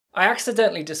I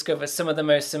accidentally discovered some of the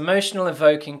most emotional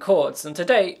evoking chords, and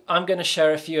today I'm going to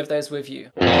share a few of those with you.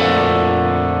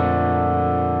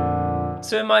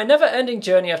 So in my never-ending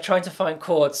journey of trying to find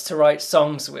chords to write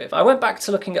songs with, I went back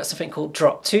to looking at something called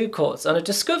drop 2 chords, and I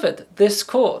discovered this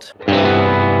chord.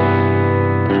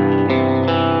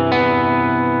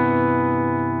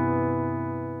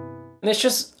 And it's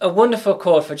just a wonderful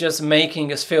chord for just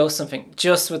making us feel something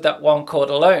just with that one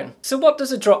chord alone. So what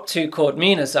does a drop 2 chord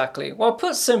mean exactly? Well,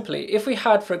 put simply, if we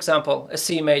had, for example, a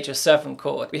C major 7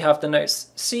 chord, we have the notes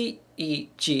C, E,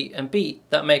 G and B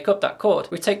that make up that chord.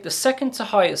 We take the second to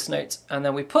highest note and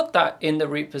then we put that in the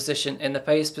root position, in the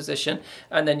bass position,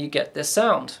 and then you get this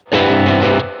sound.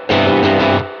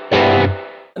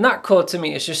 And that chord to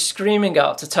me is just screaming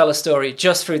out to tell a story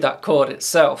just through that chord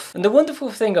itself. And the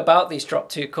wonderful thing about these drop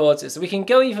 2 chords is we can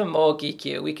go even more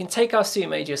geekier. We can take our C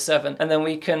major 7 and then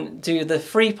we can do the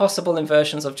 3 possible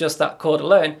inversions of just that chord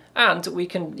alone, and we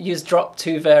can use drop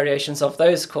 2 variations of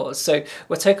those chords. So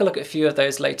we'll take a look at a few of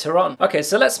those later on. Okay,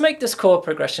 so let's make this chord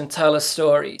progression tell a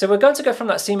story. So we're going to go from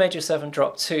that C major 7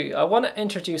 drop 2. I want to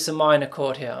introduce a minor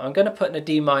chord here. I'm going to put in a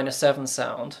D minor 7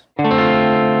 sound.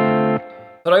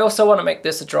 But I also want to make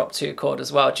this a drop 2 chord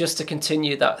as well, just to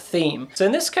continue that theme. So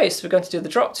in this case, we're going to do the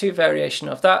drop 2 variation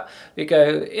of that. We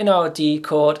go in our D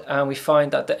chord and we find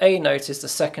that the A note is the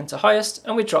second to highest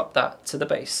and we drop that to the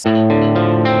bass.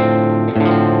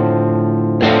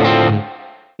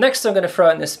 Next, I'm going to throw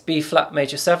in this B flat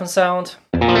major 7 sound.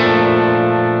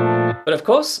 But of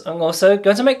course, I'm also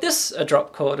going to make this a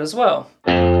drop chord as well.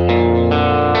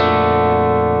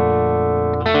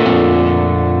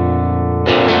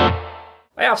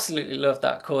 I absolutely love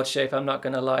that chord shape, I'm not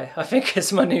going to lie. I think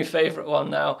it's my new favourite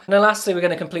one now. And then lastly, we're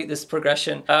going to complete this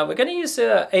progression. We're going to use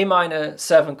a A minor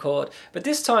 7 chord, but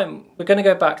this time we're going to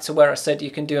go back to where I said you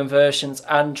can do inversions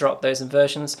and drop those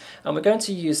inversions, and we're going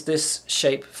to use this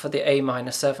shape for the A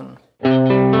minor 7.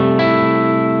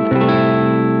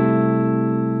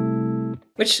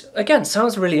 Which again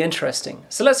sounds really interesting.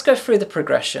 So let's go through the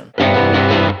progression.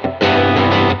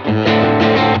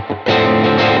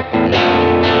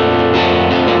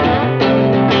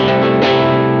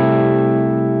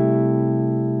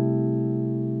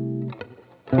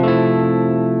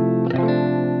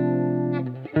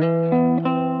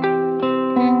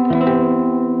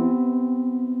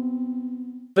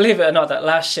 Believe it or not, that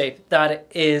last shape, that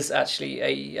is actually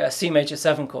a C major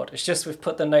 7 chord. It's just we've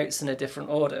put the notes in a different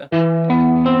order.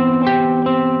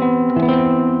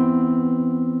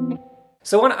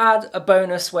 So I want to add a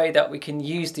bonus way that we can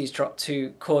use these drop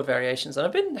 2 chord variations, and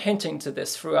I've been hinting to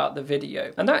this throughout the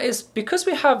video, and that is because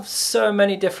we have so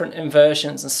many different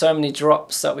inversions and so many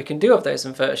drops that we can do of those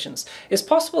inversions, it's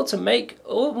possible to make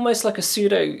almost like a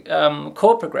pseudo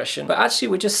chord progression, but actually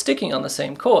we're just sticking on the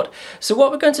same chord. So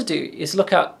what we're going to do is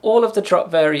look at all of the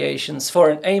drop variations for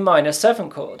an A minor 7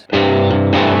 chord.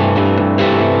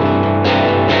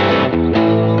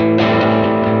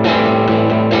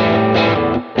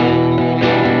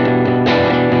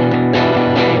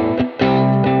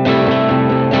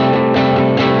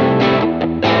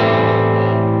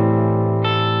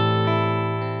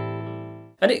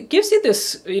 And it gives you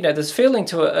this, this feeling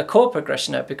to a chord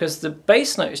progression now, because the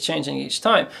bass note is changing each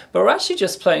time, but we're actually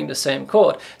just playing the same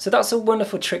chord. So that's a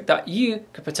wonderful trick that you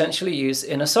could potentially use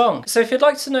in a song. So if you'd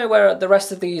like to know where the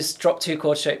rest of these drop 2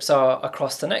 chord shapes are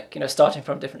across the neck, starting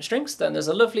from different strings, then there's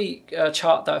a lovely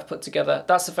chart that I've put together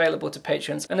that's available to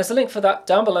patrons, and there's a link for that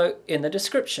down below in the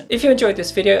description. If you enjoyed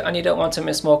this video and you don't want to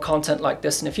miss more content like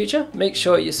this in the future, make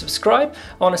sure you subscribe.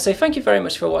 I want to say thank you very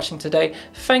much for watching today.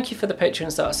 Thank you for the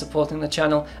patrons that are supporting the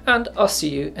channel, and I'll see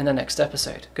you in the next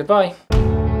episode. Goodbye.